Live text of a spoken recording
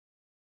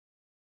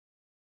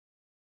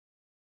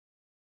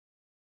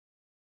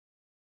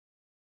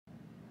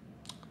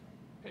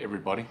Hey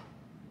everybody,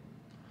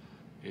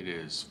 it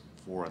is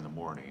 4 in the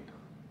morning,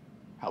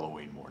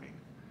 Halloween morning,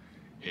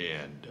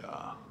 and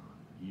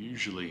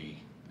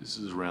usually this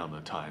is around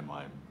the time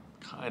I'm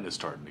kind of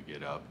starting to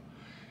get up,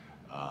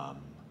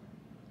 um,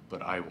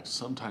 but I will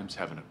sometimes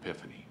have an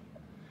epiphany,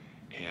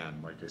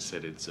 and like I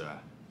said, it's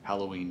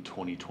Halloween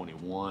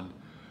 2021.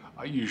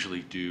 I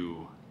usually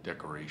do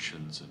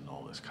decorations and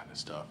all this kind of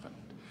stuff, and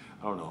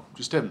I don't know,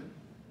 just haven't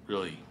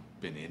really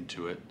been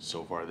into it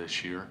so far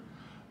this year,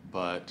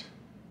 but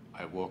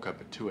I woke up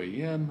at 2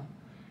 a.m.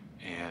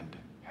 and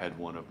had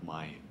one of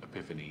my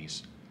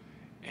epiphanies,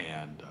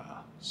 and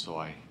so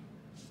I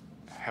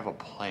have a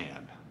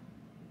plan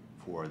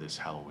for this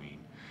Halloween,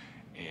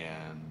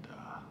 and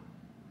I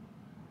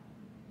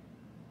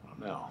don't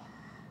know.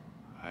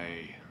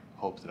 I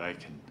hope that I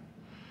can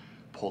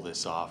pull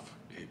this off.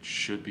 It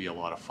should be a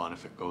lot of fun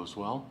if it goes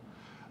well.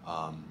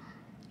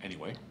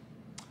 Anyway,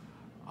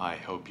 I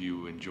hope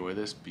you enjoy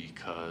this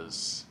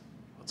because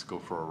let's go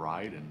for a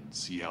ride and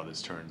see how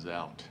this turns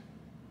out.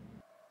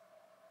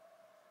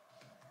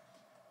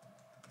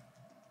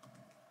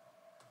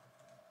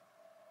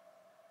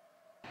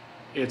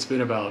 It's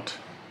been about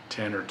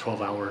 10 or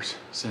 12 hours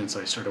since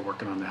I started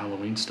working on the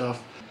Halloween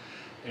stuff,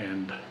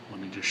 and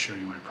let me just show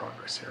you my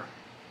progress here.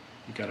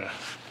 You got a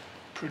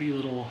pretty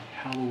little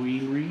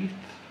Halloween wreath,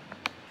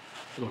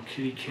 little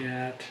kitty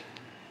cat.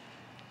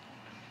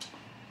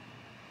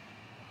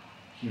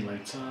 He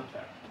lights up.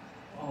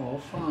 Oh,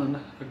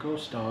 fun, a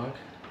ghost dog.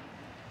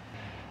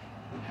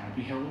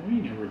 Happy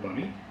Halloween,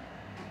 everybody.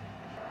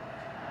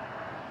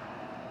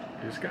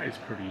 This guy's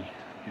pretty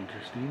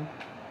interesting.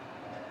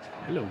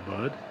 Hello,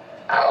 bud.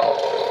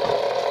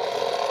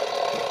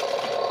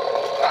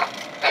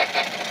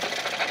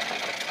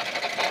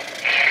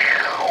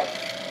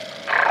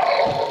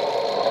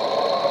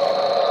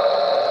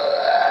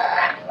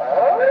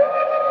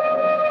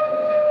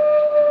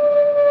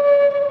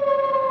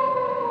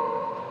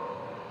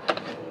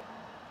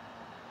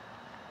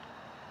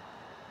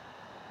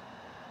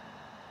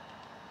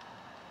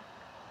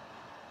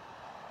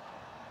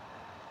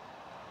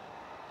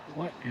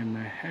 What in the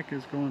heck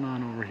is going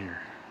on over here?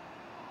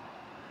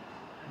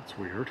 That's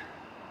weird.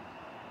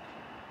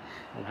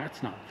 Well,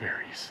 that's not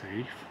very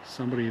safe.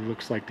 Somebody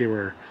looks like they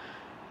were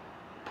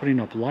putting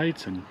up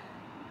lights and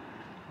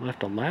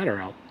left a ladder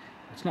out.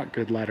 It's not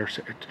good ladder.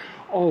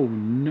 Oh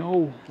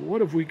no,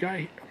 what have we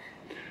got?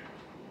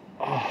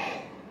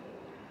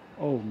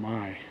 Oh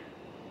my.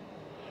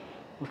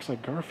 Looks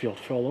like Garfield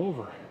fell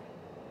over.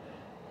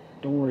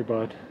 Don't worry,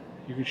 bud.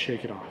 You can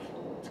shake it off.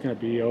 It's gonna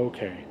be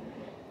okay.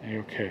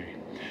 Okay.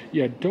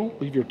 Yeah,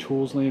 don't leave your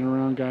tools laying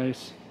around,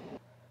 guys.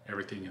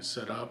 Everything is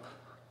set up.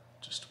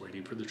 Just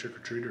waiting for the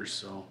trick-or-treaters,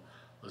 so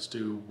let's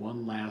do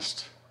one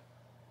last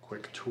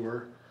quick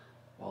tour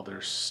while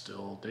there's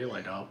still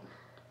daylight out.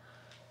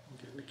 I'm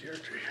getting the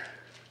character here,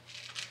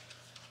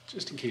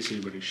 just in case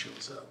anybody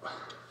shows up.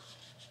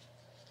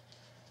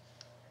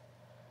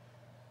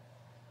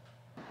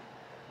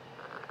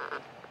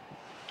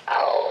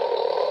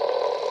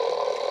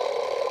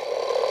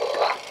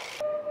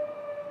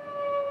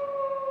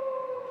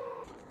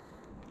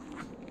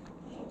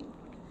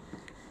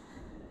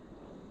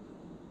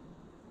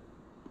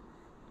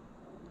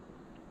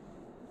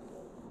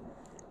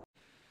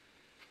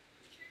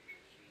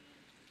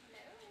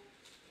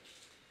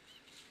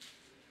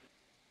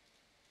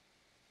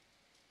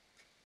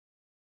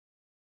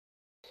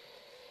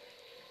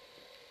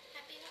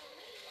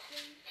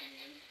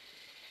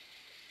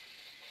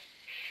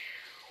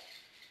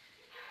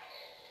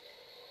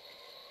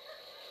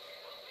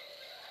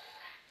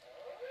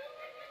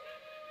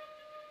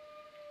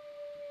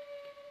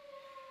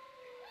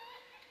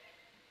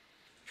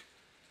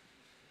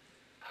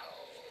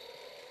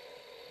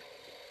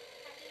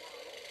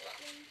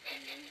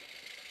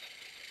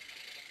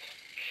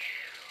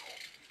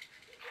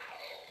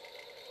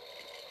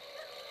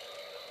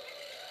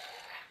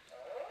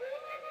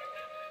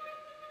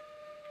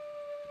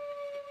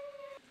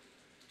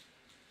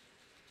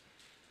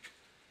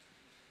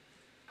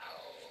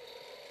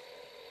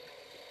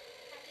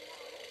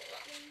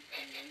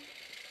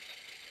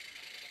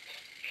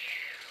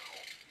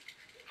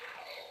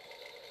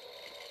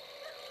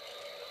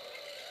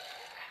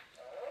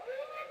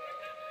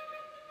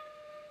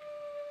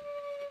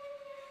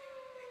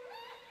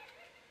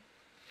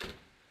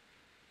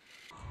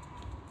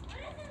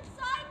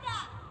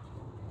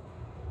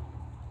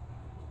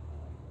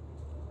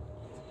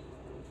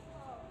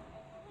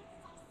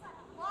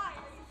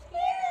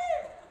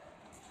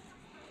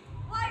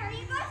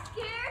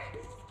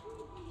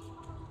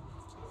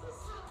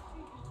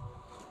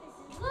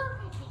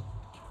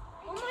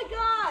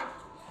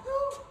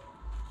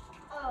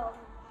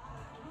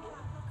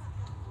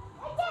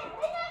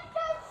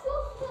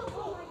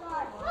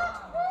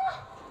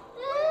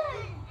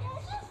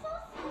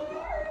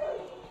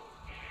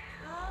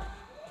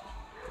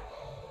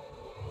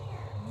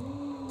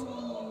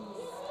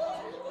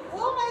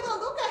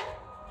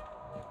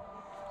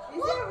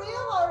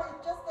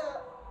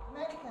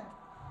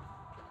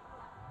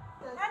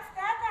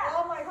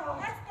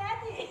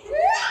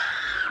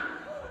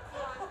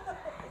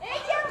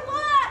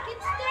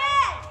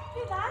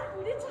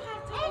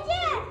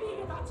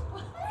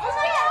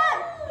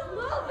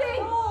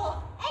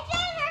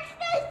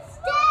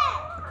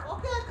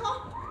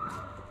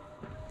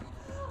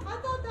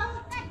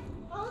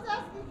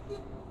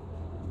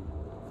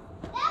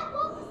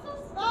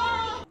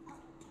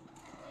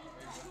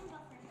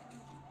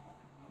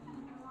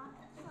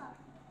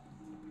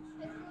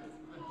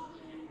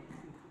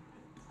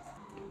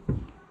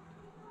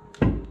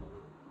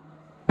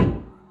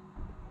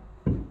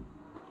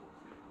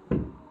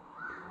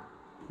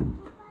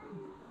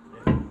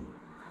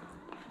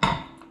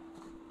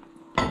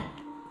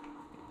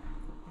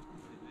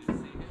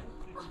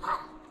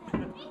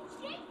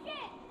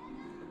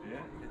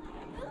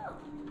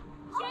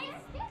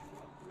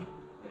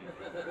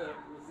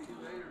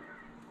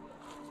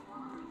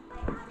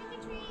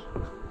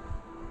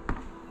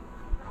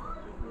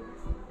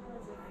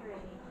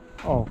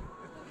 Oh.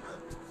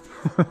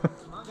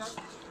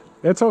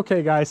 It's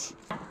okay, guys.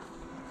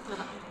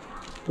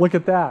 Look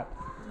at that.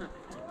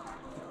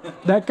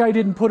 That guy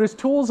didn't put his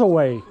tools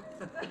away.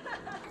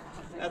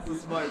 That's a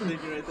smart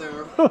thinking right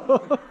there.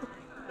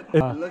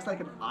 It looks like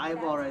an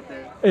eyeball right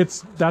there.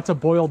 That's a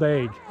boiled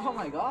egg. Oh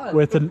my god.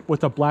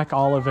 With a black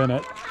olive in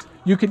it.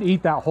 You can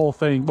eat that whole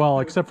thing.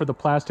 Well, except for the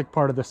plastic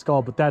part of the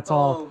skull, but that's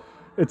all.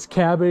 It's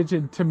cabbage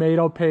and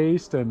tomato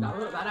paste and.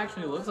 That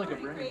actually looks like a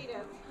brain.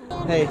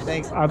 Hey,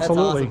 thanks.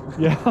 Absolutely.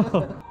 That's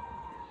awesome. Yeah.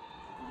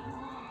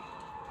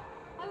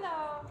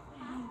 Hello.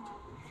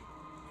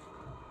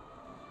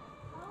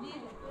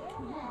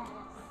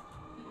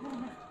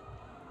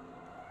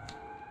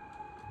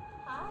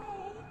 Hi.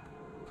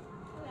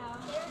 Hello.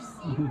 There's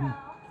Zero.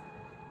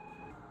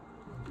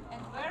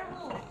 And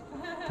Werewolf.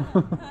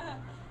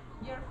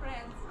 Your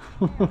friends.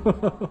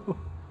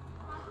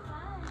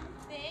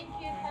 Thank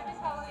you. Happy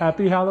Halloween.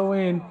 Happy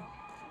Halloween.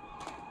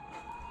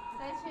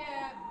 Such a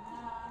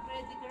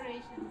great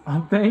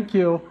decoration. Thank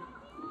you.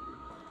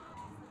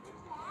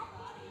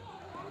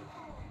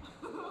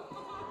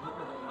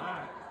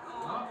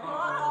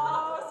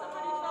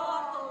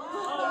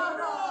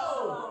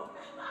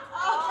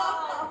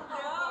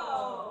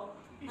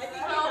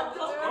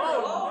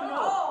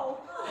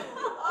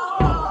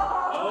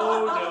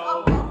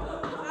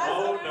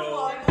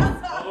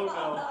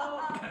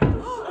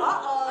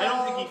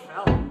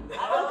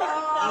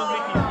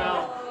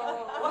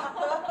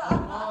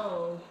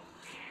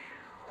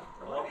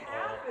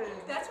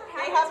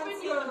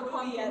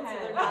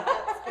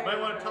 You might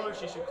want to tell her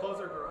she should close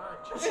her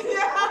garage.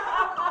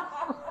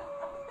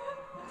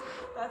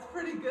 That's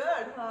pretty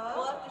good, huh?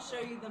 We'll have to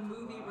show you the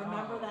movie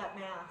Remember That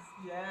Mask.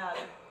 Yeah,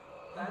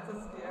 that's a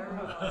scary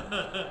one.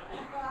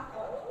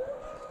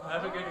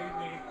 Have a good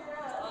evening.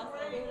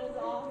 It was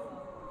awesome.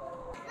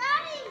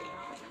 Daddy,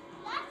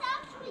 that's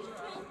actually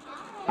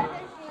fantastic.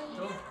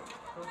 Go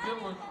get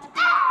one.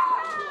 Hi.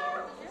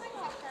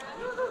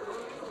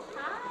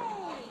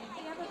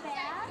 Do you have a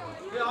bag?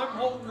 Yeah, I'm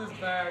holding this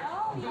bag. Oh,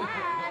 yeah.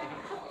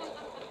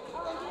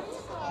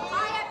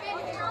 Hi, I've been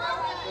here.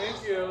 Thank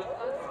you.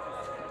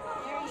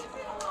 There you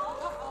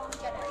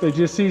go. Did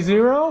you see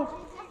Zero?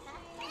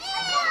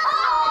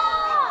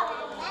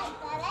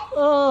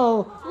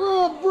 Oh,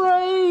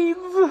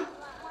 brains.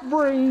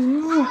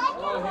 Brains.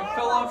 Oh, he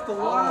fell off the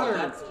ladder.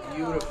 That's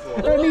beautiful.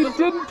 And he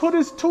didn't put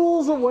his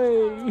tools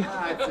away.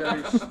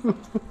 That's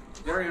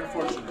very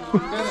unfortunate.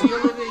 See,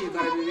 Olivia, you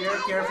gotta be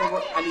very careful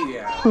what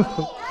Olivia.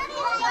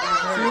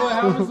 See what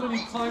happens when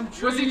you climb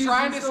trees? Was he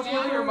trying to and stuff steal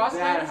like your that? Mustang?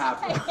 That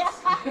happens.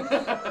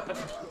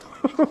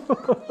 Did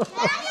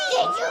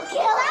you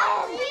kill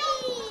him?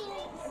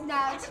 No,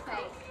 it's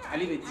fake.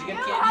 Olivia, did you get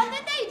How candy?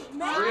 did they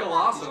make Real it?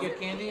 awesome. Did you get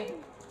candy?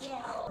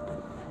 Yeah.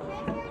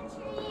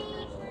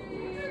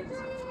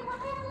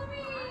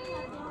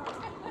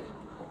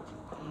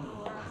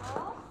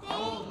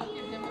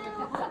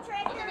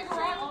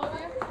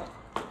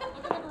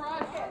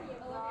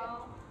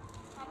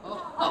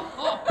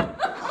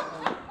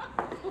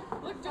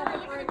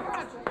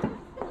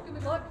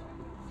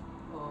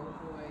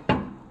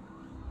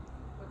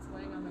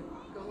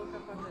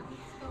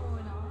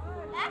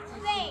 That's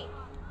fake.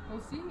 Go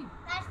see.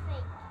 That's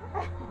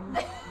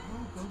fake.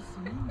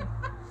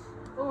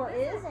 Or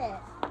is it?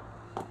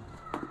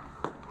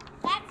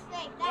 That's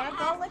fake. That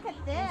go look at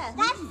this.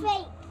 That's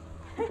fake.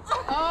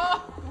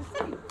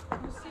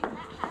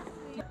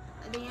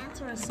 The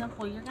answer is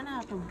simple. You're gonna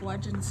have to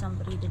bludgeon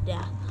somebody to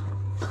death.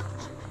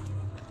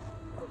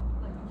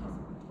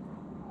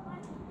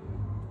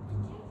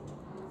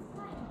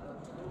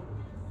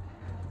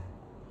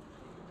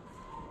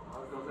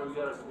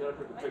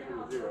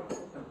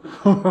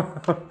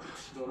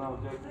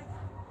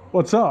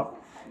 What's up?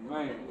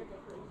 Man,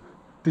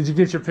 Did you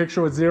get your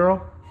picture with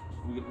Zero?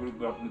 we're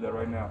about to do that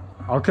right now.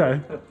 Okay.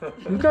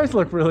 You guys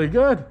look really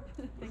good.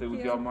 So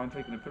would y'all mind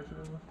taking a picture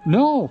of us?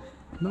 No,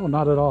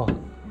 not at all.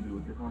 You do it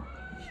with your phone?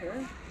 Sure.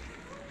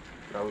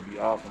 That would be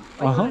awesome.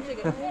 Uh-huh.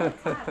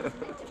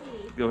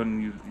 Go ahead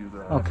and use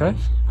that. Okay.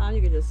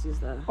 You can just use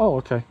the. Oh,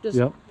 okay. Just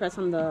Yep. press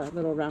on the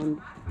little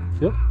round.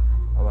 Yep.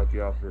 I like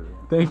the outfit.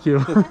 Thank you.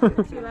 So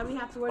that we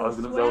have to wear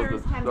the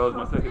sweaters. That was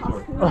my second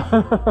choice.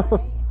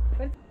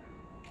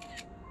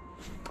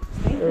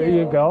 There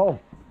you go.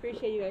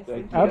 Appreciate you guys.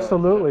 Thank you.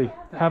 Absolutely.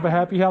 Have a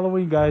happy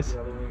Halloween, guys.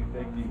 Halloween,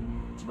 thank you.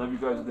 Love you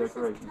guys'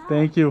 decorations.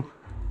 Thank you.